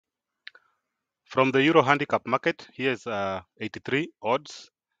From the Euro handicap market, here's 83 odds.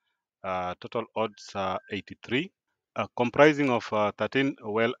 Total odds 83, comprising of 13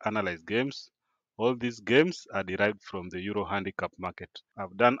 well-analyzed games. All these games are derived from the Euro handicap market.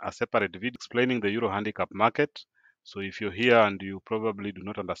 I've done a separate video explaining the Euro handicap market. So if you're here and you probably do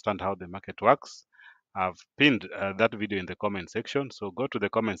not understand how the market works, I've pinned that video in the comment section. So go to the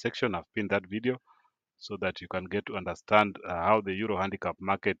comment section. I've pinned that video so that you can get to understand how the Euro handicap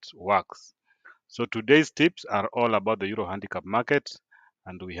market works. So today's tips are all about the Euro handicap market,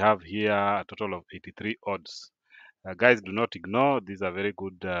 and we have here a total of 83 odds. Guys, do not ignore, these are very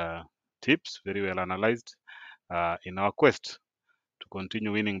good tips, very well analyzed in our quest to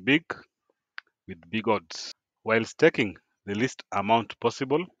continue winning big with big odds while staking the least amount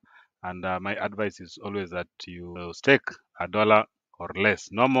possible. And my advice is always that you stake $1 or less,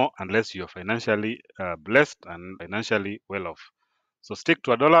 no more, unless you're financially blessed and financially well off. So stick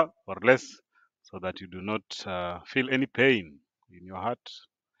to $1 or less so that you do not feel any pain in your heart,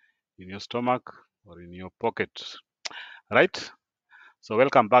 in your stomach, or in your pocket. Right? So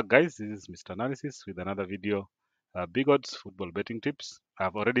welcome back, guys. This is Mr. Analysis with another video. Big odds football betting tips.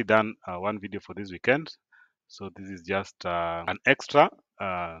 I've already done one video for this weekend. So this is just an extra,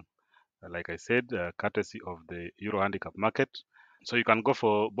 like I said, courtesy of the Euro handicap market. So you can go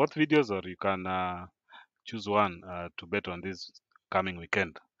for both videos or you can choose one to bet on this coming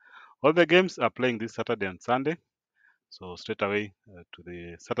weekend. All the games are playing this Saturday and Sunday. So straight away to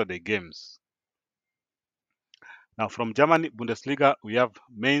the Saturday games. Now from Germany Bundesliga, we have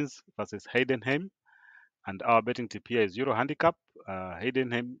Mainz versus Heidenheim. And our betting tip here is Euro handicap.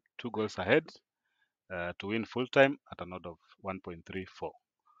 Heidenheim 2 goals ahead to win full time at an odd of 1.34.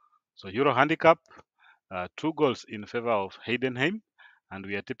 So Euro handicap, 2 goals in favor of Heidenheim, and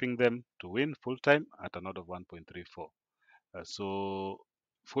we are tipping them to win full time at an odd of 1.34. So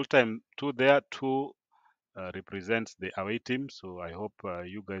full time 2 there, 2 represents the away team. So I hope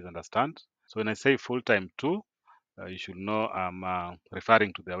you guys understand. So when I say full time 2, you should know I'm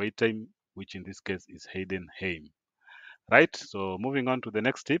referring to the away team, which in this case is Heidenheim. Right, so moving on to the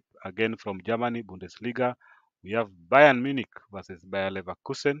next tip, again from Germany Bundesliga, we have Bayern Munich versus Bayer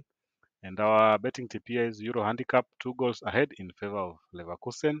Leverkusen, and our betting tip here is Euro handicap, 2 goals ahead in favor of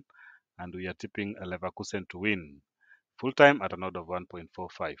Leverkusen, and we are tipping Leverkusen to win full time at an odd of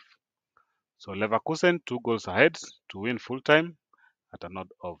 1.45. So Leverkusen 2 goals ahead to win full time at an odd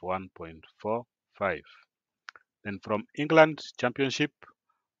of 1.45. Then from England Championship,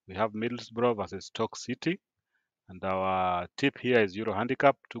 we have Middlesbrough versus Stoke City. And our tip here is Euro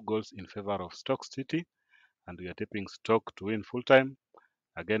handicap, 2 goals in favor of Stoke City. And we are tipping Stoke to win full time.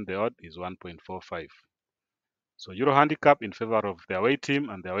 Again, the odd is 1.45. So Euro handicap in favor of the away team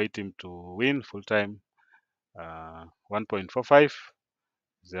and the away team to win full time. 1.45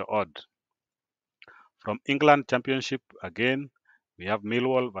 is the odd. From England Championship, again, we have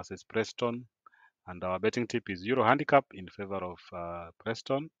Millwall versus Preston. And our betting tip is Euro handicap in favor of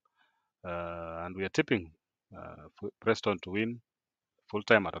Preston. And we are tipping Preston to win full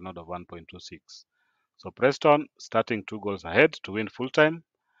time at an odd of 1.26. So Preston starting 2 goals ahead to win full time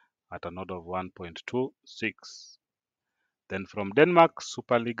at an odd of 1.26. Then from Denmark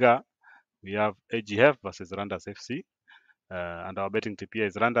Superliga, we have AGF versus Randers FC. And our betting tip here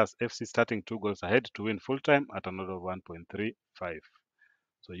is Randers FC starting 2 goals ahead to win full time at an odd of 1.35.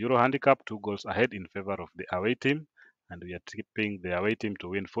 So Euro handicap, 2 goals ahead in favor of the away team, and we are tipping the away team to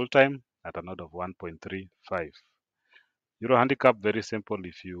win full time at an odd of 1.35. Euro handicap, very simple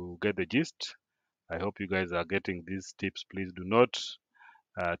if you get the gist. I hope you guys are getting these tips. Please do not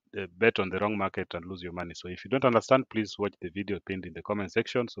bet on the wrong market and lose your money. So if you don't understand, please watch the video pinned in the comment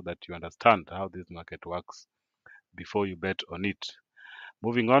section so that you understand how this market works before you bet on it.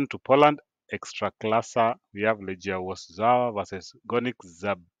 Moving on to Poland, Ekstraklasa, we have Legia Warsaw versus Górnik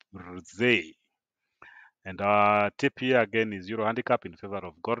Zabrze. And our tip here again is Euro handicap in favor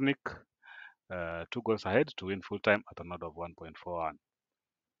of Górnik. 2 goals ahead to win full time at an odd of 1.41.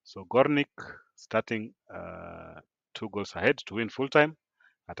 So Górnik starting 2 goals ahead to win full time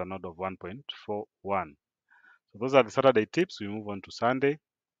at an odd of 1.41. So those are the Saturday tips. We move on to Sunday.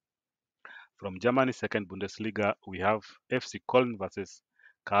 From Germany, second Bundesliga, we have FC Köln versus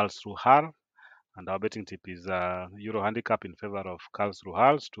Karlsruhe. And our betting tip is Euro handicap in favor of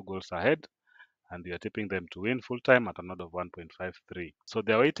Karlsruhe, 2 goals ahead. And we are tipping them to win full time at an odd of 1.53. So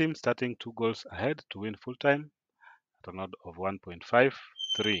the away team starting 2 goals ahead to win full time at an odd of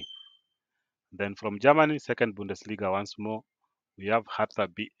 1.53. Then from Germany, second Bundesliga once more, we have Hertha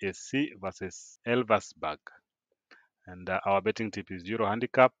BSC versus Elversberg. And our betting tip is Euro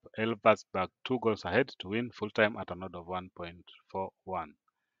handicap, Elversberg 2 goals ahead to win full time at an odd of 1.41.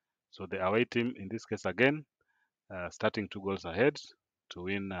 So the away team in this case again, starting 2 goals ahead to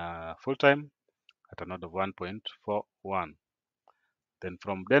win full time at an odd of 1.41. Then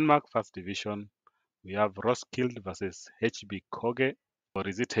from Denmark, first division, we have Roskilde versus HB Koge, or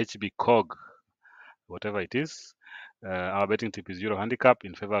is it HB Kog? Whatever it is. Our betting tip is Euro handicap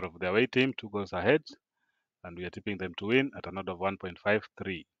in favor of the away team, 2 goals ahead, and we are tipping them to win at an odd of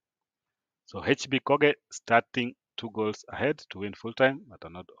 1.53. So HB Koge starting 2 goals ahead to win full time at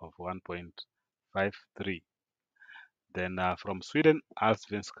an odd of 1.53. Then from Sweden,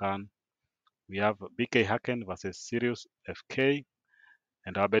 Allsvenskan, we have BK Häcken versus Sirius FK,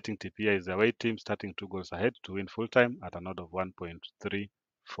 and our betting tip here is the away team starting 2 goals ahead to win full time at an odd of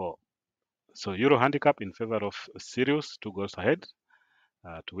 1.34. So Euro handicap in favor of Sirius, 2 goals ahead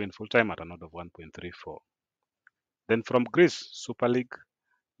to win full time at an odd of 1.34. Then from Greece, Super League,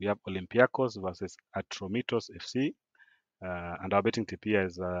 we have Olympiacos versus Atromitos FC, and our betting tip here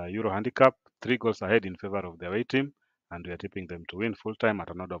is Euro handicap, 3 goals ahead in favor of the away team, and we are tipping them to win full time at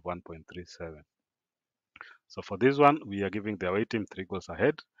an odd of 1.37. So for this one, we are giving the away team 3 goals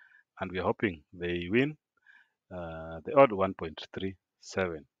ahead, and we are hoping they win the odd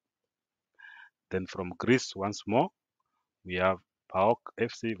 1.37. Then from Greece once more, we have PAOK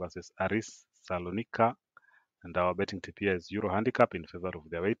FC versus Aris Salonika, and our betting tip here is Euro handicap in favor of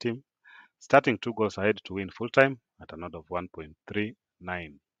the away team, starting 2 goals ahead to win full time at an odd of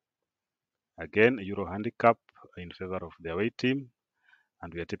 1.39. Again, Euro handicap in favor of the away team,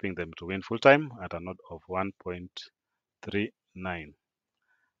 and we are tipping them to win full time at an odd of 1.39.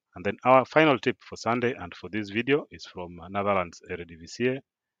 And then our final tip for Sunday and for this video is from Netherlands Eredivisie,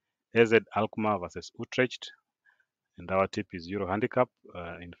 AZ Alkmaar versus Utrecht, and our tip is Euro handicap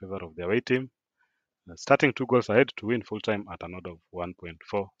in favor of the away team, starting 2 goals ahead to win full time at an odd of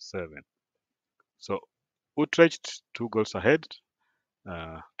 1.47. So Utrecht 2 goals ahead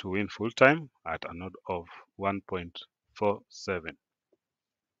to win full time at an odd of 1.47.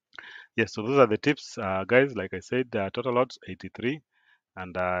 Yes, so those are the tips, guys. Like I said, total odds 83,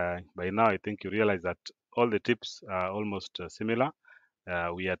 and by now I think you realize that all the tips are almost similar.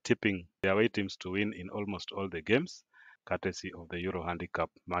 We are tipping the away teams to win in almost all the games, courtesy of the Euro handicap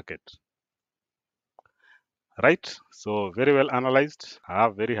market. Right, so very well analyzed. I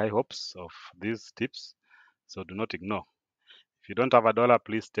have very high hopes of these tips, so do not ignore. If you don't have $1,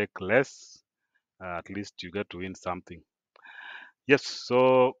 please take less. At least you get to win something. Yes,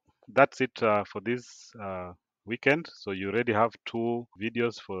 so that's it for this weekend. So you already have 2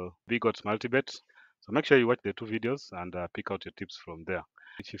 videos for Big Odds Multibet. So make sure you watch the 2 videos and pick out your tips from there.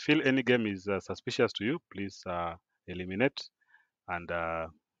 If you feel any game is suspicious to you, please eliminate and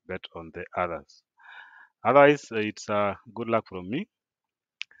bet on the others. Otherwise, it's good luck from me.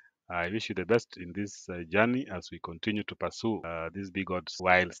 I wish you the best in this journey as we continue to pursue these big odds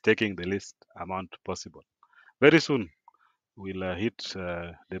while staking the least amount possible. Very soon, we'll hit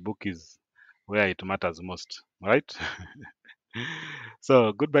the bookies where it matters most, right?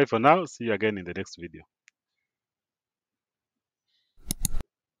 So goodbye for now. See you again in the next video.